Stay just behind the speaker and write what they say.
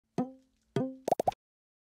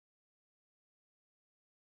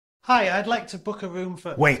Hi, I'd like to book a room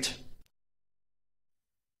for... Wait.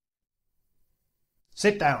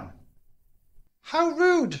 Sit down. How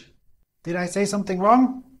rude! Did I say something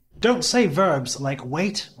wrong? Don't say verbs like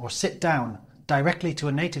wait or sit down directly to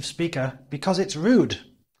a native speaker because it's rude.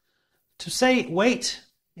 To say wait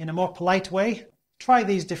in a more polite way, try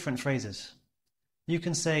these different phrases. You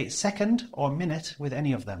can say second or minute with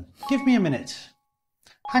any of them. Give me a minute.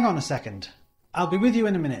 Hang on a second. I'll be with you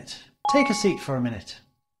in a minute. Take a seat for a minute.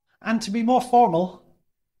 And to be more formal,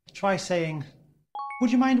 try saying,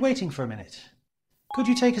 would you mind waiting for a minute? Could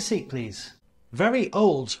you take a seat, please? Very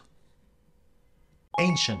old.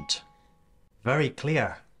 Ancient. Very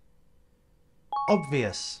clear.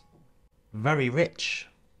 Obvious. Very rich.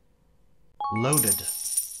 Loaded.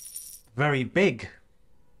 Very big.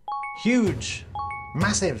 Huge.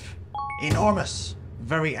 Massive. Enormous.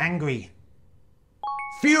 Very angry.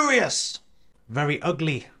 Furious. Very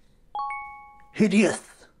ugly. Hideous.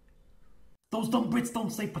 Those dumb Brits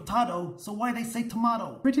don't say potato, so why they say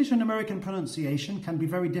tomato? British and American pronunciation can be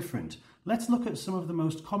very different. Let's look at some of the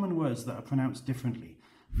most common words that are pronounced differently.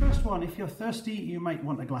 First one, if you're thirsty, you might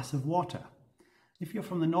want a glass of water. If you're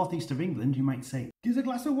from the northeast of England, you might say, "Give a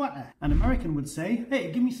glass of water." An American would say,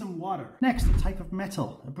 "Hey, give me some water." Next, a type of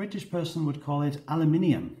metal. A British person would call it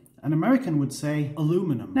aluminium. An American would say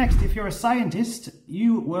aluminum. Next, if you're a scientist,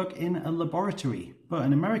 you work in a laboratory, but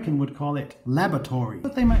an American would call it laboratory,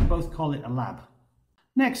 but they might both call it a lab.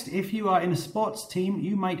 Next, if you are in a sports team,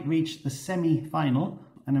 you might reach the semi-final.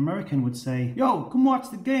 An American would say, "Yo, come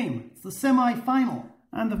watch the game. It's the semi-final."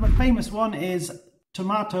 And the famous one is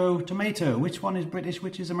tomato, tomato. Which one is British,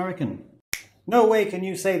 which is American? No way can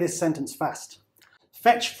you say this sentence fast.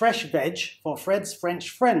 Fetch fresh veg for Fred's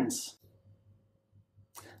French friends.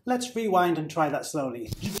 Let's rewind and try that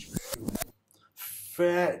slowly.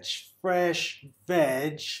 Fetch fresh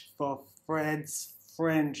veg for Fred's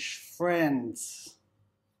French friends.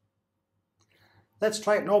 Let's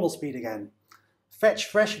try it normal speed again. Fetch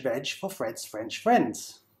fresh veg for Fred's French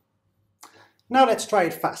friends. Now let's try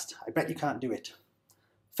it fast. I bet you can't do it.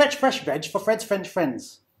 Fetch fresh veg for Fred's French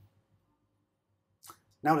friends.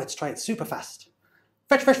 Now let's try it super fast.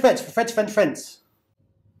 Fetch fresh veg for Fred's French friends.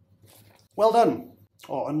 Well done.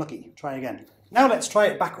 Or unlucky. Try again. Now let's try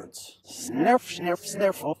it backwards. Snurf, snurf,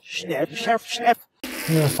 snurf, oh, snurf, snurf, snurf.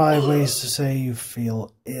 There are 5 ways to say you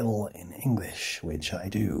feel ill in English, which I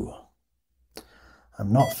do.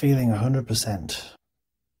 I'm not feeling 100%.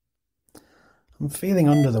 I'm feeling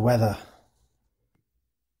under the weather.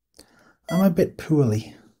 I'm a bit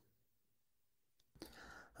poorly.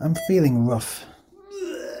 I'm feeling rough.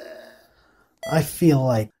 I feel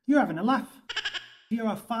like... You're having a laugh. Here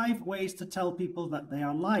are 5 ways to tell people that they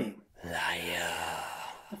are lying. Liar.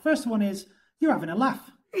 The first one is, you're having a laugh.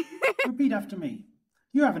 Repeat after me.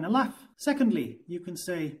 You're having a laugh. Secondly, you can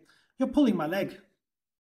say, you're pulling my leg.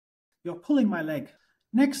 You're pulling my leg.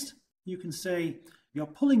 Next, you can say, you're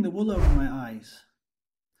pulling the wool over my eyes.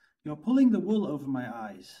 You're pulling the wool over my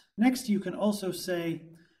eyes. Next, you can also say,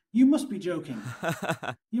 you must be joking.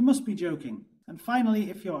 You must be joking. And finally,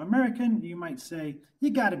 if you're American, you might say, you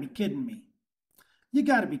gotta be kidding me. You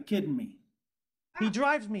gotta be kidding me. He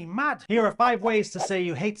drives me mad. Here are 5 ways to say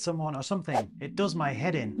you hate someone or something. It does my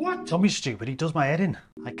head in. What? Don't be stupid, he does my head in.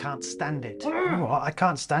 I can't stand it. What? I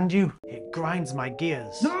can't stand you? It grinds my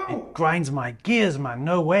gears. No! It grinds my gears, man.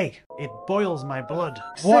 No way. It boils my blood.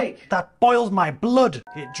 What? That boils my blood.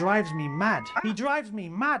 It drives me mad. He drives me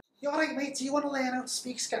mad. You alright, mate? Do you want to learn how to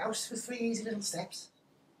speak Scouse with 3 easy little steps?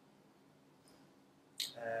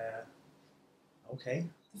 Okay.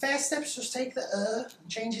 The first step's just take the and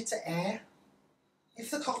change it to air.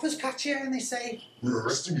 If the coppers catch you and they say, "We're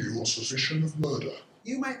arresting you on suspicion of murder,"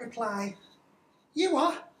 you might reply, "You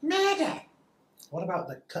are murder." What about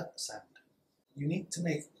the cut sound? You need to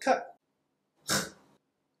make cut.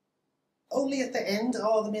 Only at the end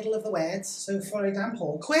or the middle of the words. So for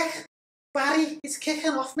example, quick, Barry, it's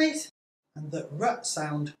kicking off, mate. And the rut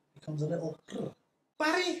sound becomes a little...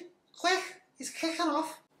 Barry, quick, it's kicking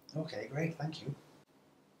off. Okay, great, thank you.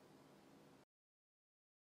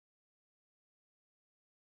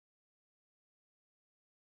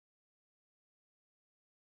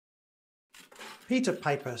 Peter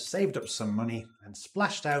Piper saved up some money and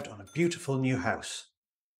splashed out on a beautiful new house.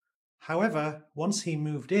 However, once he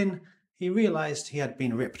moved in, he realised he had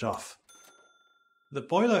been ripped off. The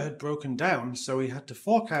boiler had broken down, so he had to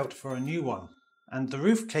fork out for a new one, and the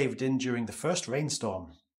roof caved in during the first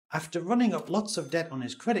rainstorm. After running up lots of debt on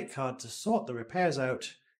his credit card to sort the repairs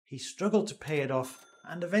out, he struggled to pay it off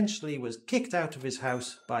and eventually was kicked out of his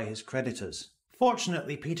house by his creditors.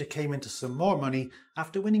 Fortunately, Peter came into some more money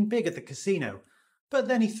after winning big at the casino, but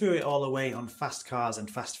then he threw it all away on fast cars and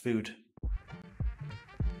fast food.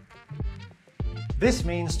 This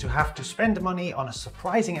means to have to spend money on a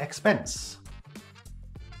surprising expense.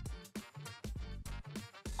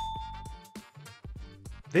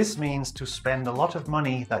 This means to spend a lot of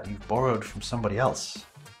money that you've borrowed from somebody else.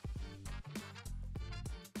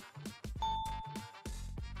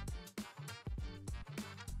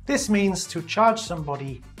 This means to charge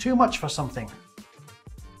somebody too much for something.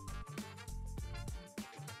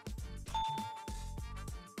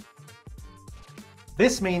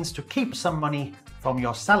 This means to keep some money from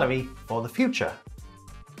your salary for the future.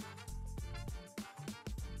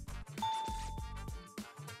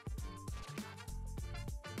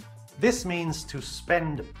 This means to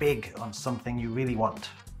spend big on something you really want.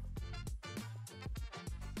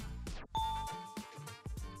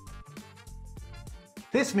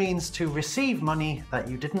 This means to receive money that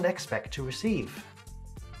you didn't expect to receive.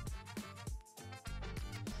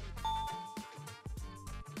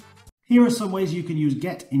 Here are some ways you can use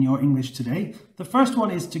get in your English today. The first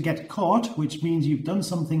one is to get caught, which means you've done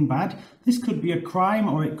something bad. This could be a crime,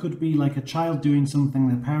 or it could be like a child doing something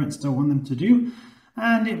their parents don't want them to do.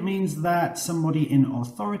 And it means that somebody in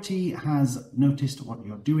authority has noticed what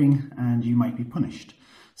you're doing and you might be punished.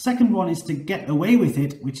 Second one is to get away with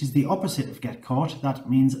it, which is the opposite of get caught. That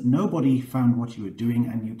means nobody found what you were doing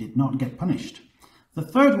and you did not get punished. The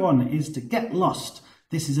third one is to get lost.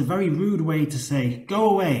 This is a very rude way to say go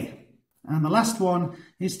away. And the last one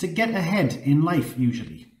is to get ahead in life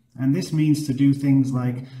usually. And this means to do things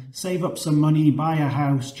like save up some money, buy a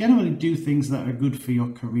house, generally do things that are good for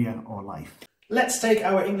your career or life. Let's take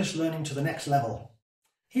our English learning to the next level.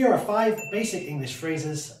 Here are 5 basic English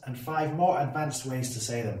phrases and 5 more advanced ways to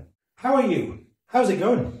say them. How are you? How's it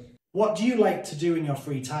going? What do you like to do in your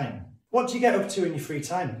free time? What do you get up to in your free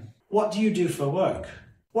time? What do you do for work?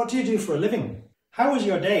 What do you do for a living? How was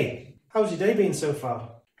your day? How's your day been so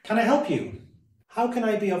far? Can I help you? How can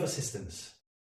I be of assistance?